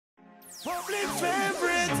Public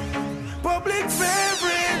favorite, public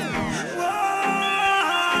favorite.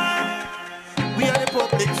 Why? We are the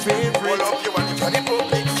public favorite. All of you are the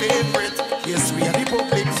public favorite. Yes, we are the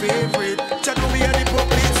public favorite. Channel, we are the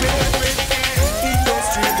public favorite.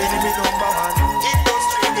 Industry enemy number one.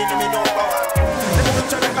 Industry enemy number one. They don't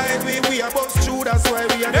try to hide we are both true. That's why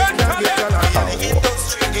we are the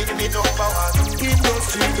industry enemy number one.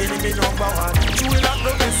 Industry enemy number one. You will not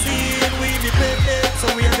know the scene. We dependent,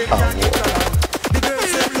 so we are the can't get along. The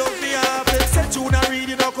girls them love me up. They said you not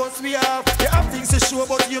reading no cause we have. They have things to show,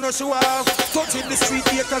 but you know show off. Touching the street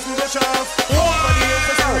here cause we rush off. Nobody else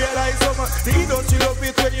has realized so much. The industry love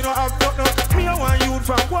it when you don't have nothing. Me I want youth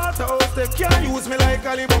from Waterhouse. They can't use me like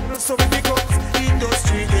Alibaba. So we becomes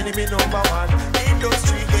industry enemy number one.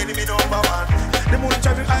 Industry enemy number one. The moon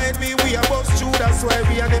try to hide me, we are both true. That's why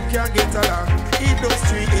we and them can't get along.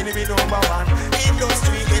 Industry enemy number one.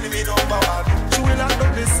 Industry enemy number one. You will not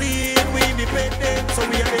know the scene. We independent, so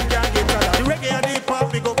we and them can't get along. The reggae and the hip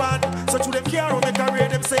hop we go bad. So to them care on the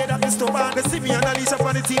career, them say that it's too bad. They see me and Alicia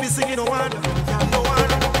on the TV singing no one. No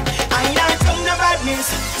one. I learned from the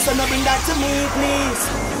badness, so no bring that to me, please.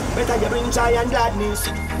 Better you bring joy and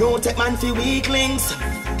gladness. Don't take man for weaklings.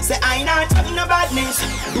 Say I not from the badness.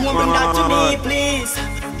 Don't bring that to me, please.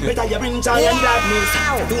 Better you bring joy and gladness.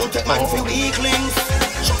 Don't take man for weaklings.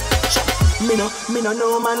 Me no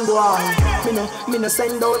no man boy. Me no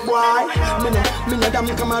send out boy. Me no damn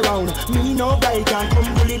come around. Me no guy can come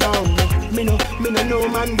pull it down. Me no no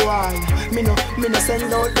man boy. Me no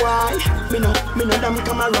send out boy. Me no damn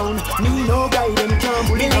come around. Me no guy them can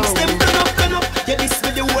pull it down. Lyrics them turn up. Yeah, this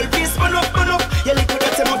with the whole piece burn up. Yeah, liquid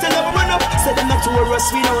that them out and never run up. Say them not to a rush,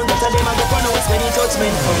 we know that them a go pronounce when the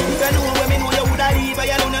judgment come. If you know when me know you woulda leave, but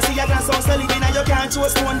you don't see your glass house living and you can't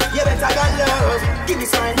choose one. You better got love. Give me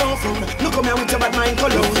sign no phone. Look come here with your bad mind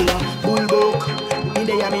cologne. Bull book, me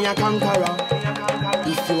dey me a conqueror.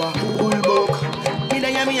 If you are bull book, me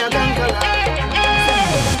dey me a conqueror.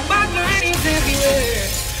 Bad man is everywhere.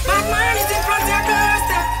 Bad man is in front of your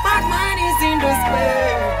doorstep. Bad man is in the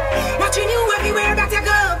square. Watching you everywhere that you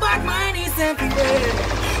go. Bad man is everywhere.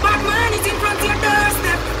 Bad man is in front of your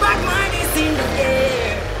doorstep. Bad man is in the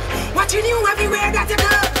air. Watching you everywhere that you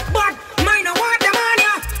go. But mine no want them on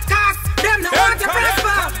ya. Cause them no want to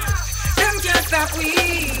prosper. Them can't stop we.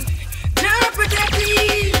 Don't protect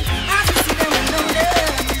me. As you see them down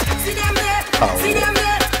there. See them there. See them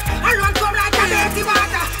there. I run come like a dirty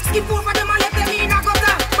water. Skip over them and let them in a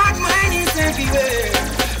gutter. Bad man is everywhere.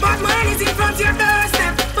 Bad man is in front of your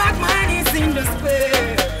doorstep. Bad man is in the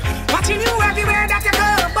square. Watching you everywhere that you go.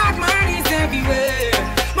 Bad man is everywhere.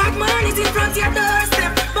 Bad man is in front of your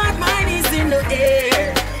doorstep. Bad man is in the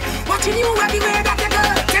air. Watching you everywhere that you go.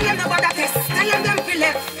 Tell them about that test. Tell them feel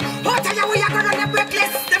left. Oh, tell you we are gonna get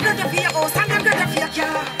reckless. Them ready for your house and them ready for your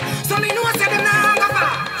car. So me know say them not hang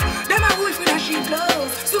far. Them a wolf with a sheep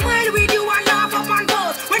clothes. Smile with you and laugh up and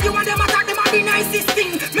boast. When you want them attack, them are the nicest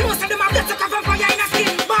thing. Me know say them a blessed to come from fire in a skin.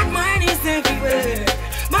 Bad man is everywhere.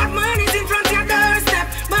 Bad man is in front of your doorstep.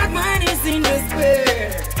 Bad man is in the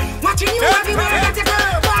square. Watching you everywhere that you go.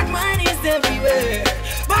 Bad man is everywhere.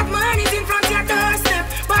 Bad man is in front of your doorstep.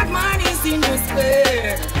 Bad man is in the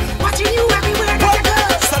square. Watching you everywhere that you go.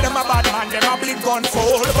 So them a bad man, them a big gun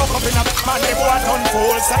fold. Buck up in a man, they go out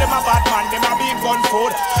unfold. So them a bad man, them a big gun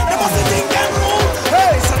fold. They must think them rule.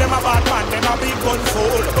 Hey, so them a bad man, them a big gun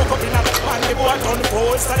fold. Buck up in a man, they go out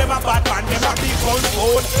unfold. So them a bad man, them a big gun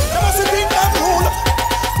fold. They must think them rule.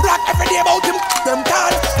 Black every day about him, them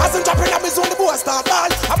tall. Hasn't dropping up his own, the boy start ball.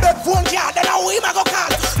 A bed phone yard, then how him a go call.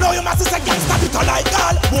 Now you must say gangsta it all like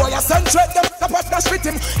all. Boy, I concentrate them, the part that spit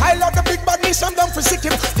him. I love the big bad nation, them for sick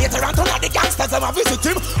him. Later on to the gangsters, them a visit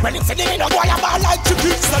him. When him see him in a boy, a ball like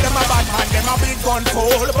chicken. So them a bad man, them a big gun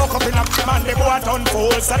fold. Buck up in a man, they go out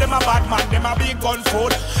unfold. So them a bad man, them a big gun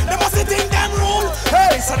fold. They must think them rule.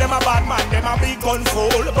 Hey, so them a bad man, them a big gun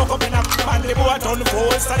fold. Buck up in a man, they go out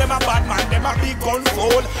unfold. So them a bad man, them a big gun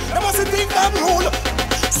fold. They must think them rule.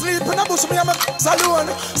 Sleep in a bush, me and my alone.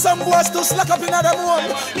 Some boys to slack up in them home.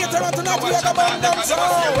 Later on tonight, we are the band them so.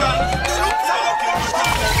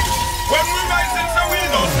 When we rising, so we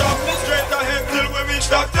don't stop. Straight ahead till we reach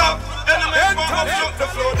the top. Element for obstruct the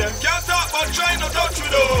flow. Them can't talk but try not touch you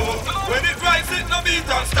though. When it rise, it no beat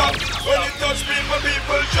and stop. When it touch people,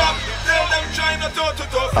 people drop. Tell them try not to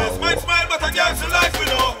face. Might smile but I can't see life we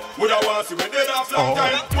know. Would I want to see me dead off long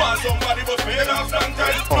time? Want somebody but me dead off long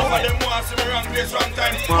time? Some of them want to see me wrong place wrong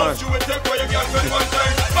time. Must you will take where you can't spend one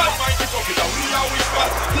time. Bad mind is up it and we are wish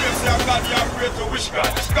God. Praise your God, you are afraid to wish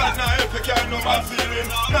God. God now help you carry no bad feeling.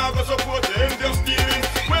 Now go support them, they're stealing.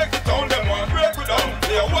 Break it down, them want break it down.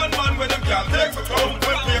 They are one man where them can't take for crown.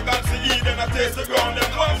 When pagans see then I taste the ground. Them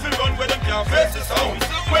want to run where them can't face the sound.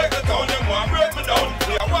 Wake the town, them want break me down.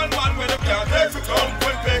 We are one man when them can't take the crown.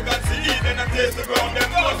 When pagans see it, then I taste the ground. Them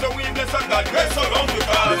know the weakness and God grace around the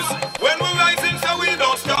cause. When we rising, so we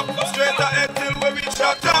don't stop. Straight ahead till we reach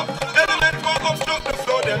the top. Element won't obstruct the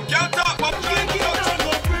flow, them can't talk. But we can't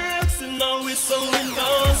go breaks, and now we so we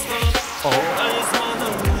don't stop. Rise on the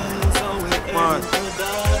rise, how we end to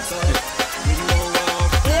that. We know our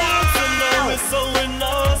breaks, and now we so we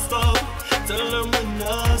don't stop. Tell them we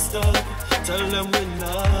not stop. Tell them we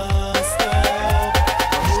not stop.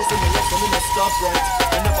 I'm losing my life, I'm in a stop right.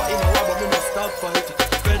 I never in a war, but me no stop fight.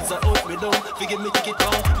 Friends are out me down, forgive me kick it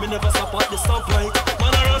down. Me never support the stop right.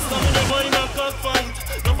 Man I rust, me never in a cockfight.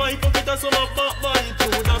 No fight for it, so no backbite.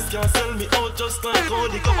 Judas can't sell me out just like how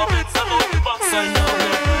the government sell out the backside. Now no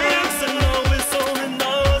breaks and now we so we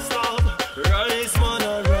not stop. Rise man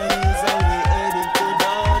and rise and we heading to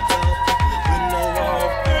the top. We know our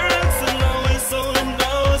breaks and now we so we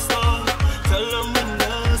not stop. Tell them we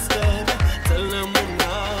not stop. Tell them we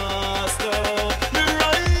not stop. Me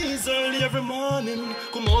rise early every morning.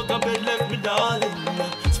 Come out of bed left me darling.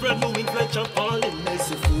 Spread my wings like Chapolin. Nice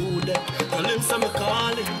food. Tell him some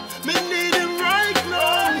calling. Me need him right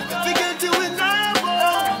now. Forget you in now.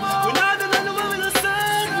 We not done the woman of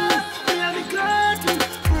sun. We are the garden.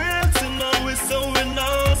 Breaks and now we so we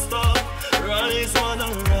not stop. Rise man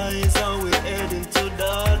and rise and we heading to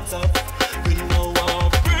the top. We know our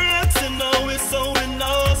breaks and now we so we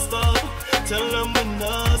not stop. Tell them we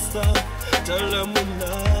not stop. Tell them we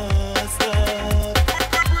not stop.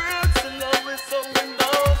 Breaks and now we so we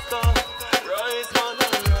not stop. Rise man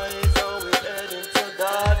and rise and we heading to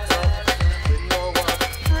the top. We know our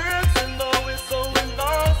breaks and now we so we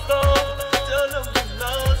not stop. Tell them we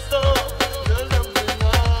not stop. Tell them we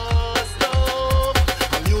not stop.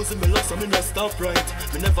 I'm using me loss, I'm in a stop right.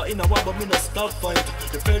 Me never in a war, but me no stop fight.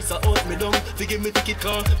 The feds are out me down, they give me ticket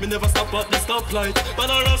car. Me never stop at the stoplight.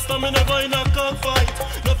 Man I rasta, me never in a cockfight.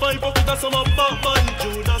 No fight for it, that's on my backbite.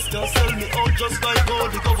 Judas can sell me out just like how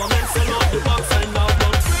the government sell out the backside. Now